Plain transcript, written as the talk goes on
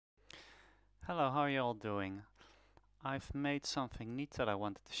Hello, how are you all doing? I've made something neat that I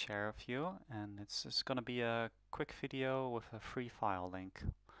wanted to share with you, and it's just going to be a quick video with a free file link.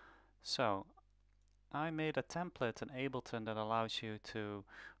 So, I made a template in Ableton that allows you to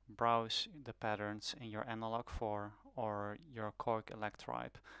browse the patterns in your Analog 4 or your Korg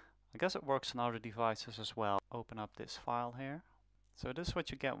Electribe. I guess it works on other devices as well. Open up this file here. So this is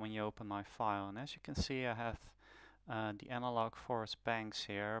what you get when you open my file, and as you can see I have the Analog 4's banks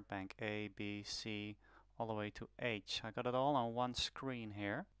here, bank A, B, C, all the way to H. I got it all on one screen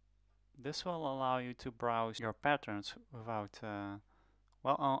here. This will allow you to browse your patterns without,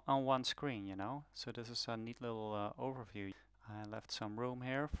 well, on one screen, you know. So this is a neat little overview. I left some room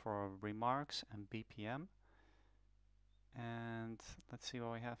here for remarks and BPM. And let's see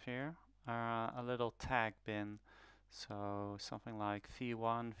what we have here. A little tag bin. So something like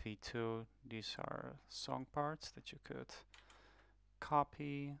V1, V2, these are song parts that you could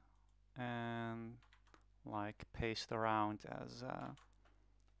copy and like paste around as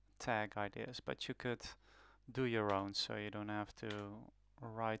tag ideas, but you could do your own, so you don't have to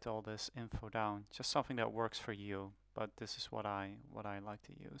write all this info down. Just something that works for you, but this is what I like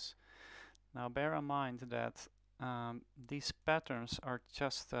to use. Now bear in mind that these patterns are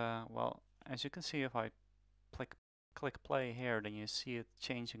just well, as you can see, if I click play here, then you see it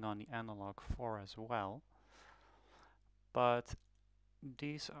changing on the Analog 4 as well. But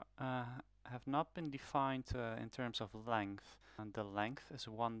these have not been defined in terms of length, and the length is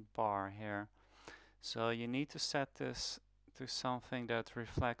 1 bar here. So you need to set this to something that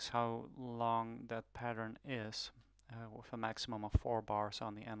reflects how long that pattern is, with a maximum of 4 bars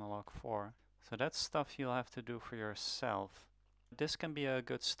on the Analog 4. So that's stuff you'll have to do for yourself. This can be a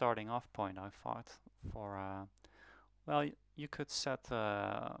good starting off point, I thought, for well, you could set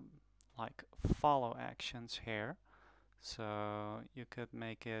like follow actions here. So you could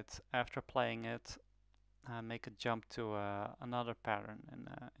make it, after playing it, make it jump to another pattern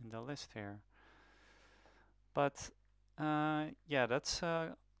in the list here. But yeah, that's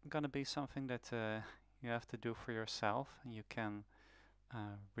gonna be something that you have to do for yourself. You can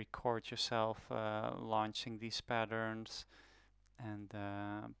record yourself launching these patterns and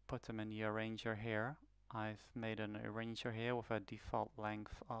put them in the arranger here. I've made an arranger here with a default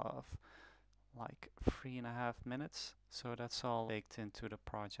length of like 3.5 minutes, so that's all baked into the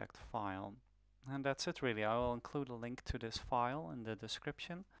project file. And that's it really. I will include a link to this file in the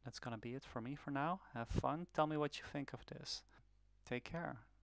description. That's gonna be it for me for now. Have fun. Tell me what you think of this. Take care.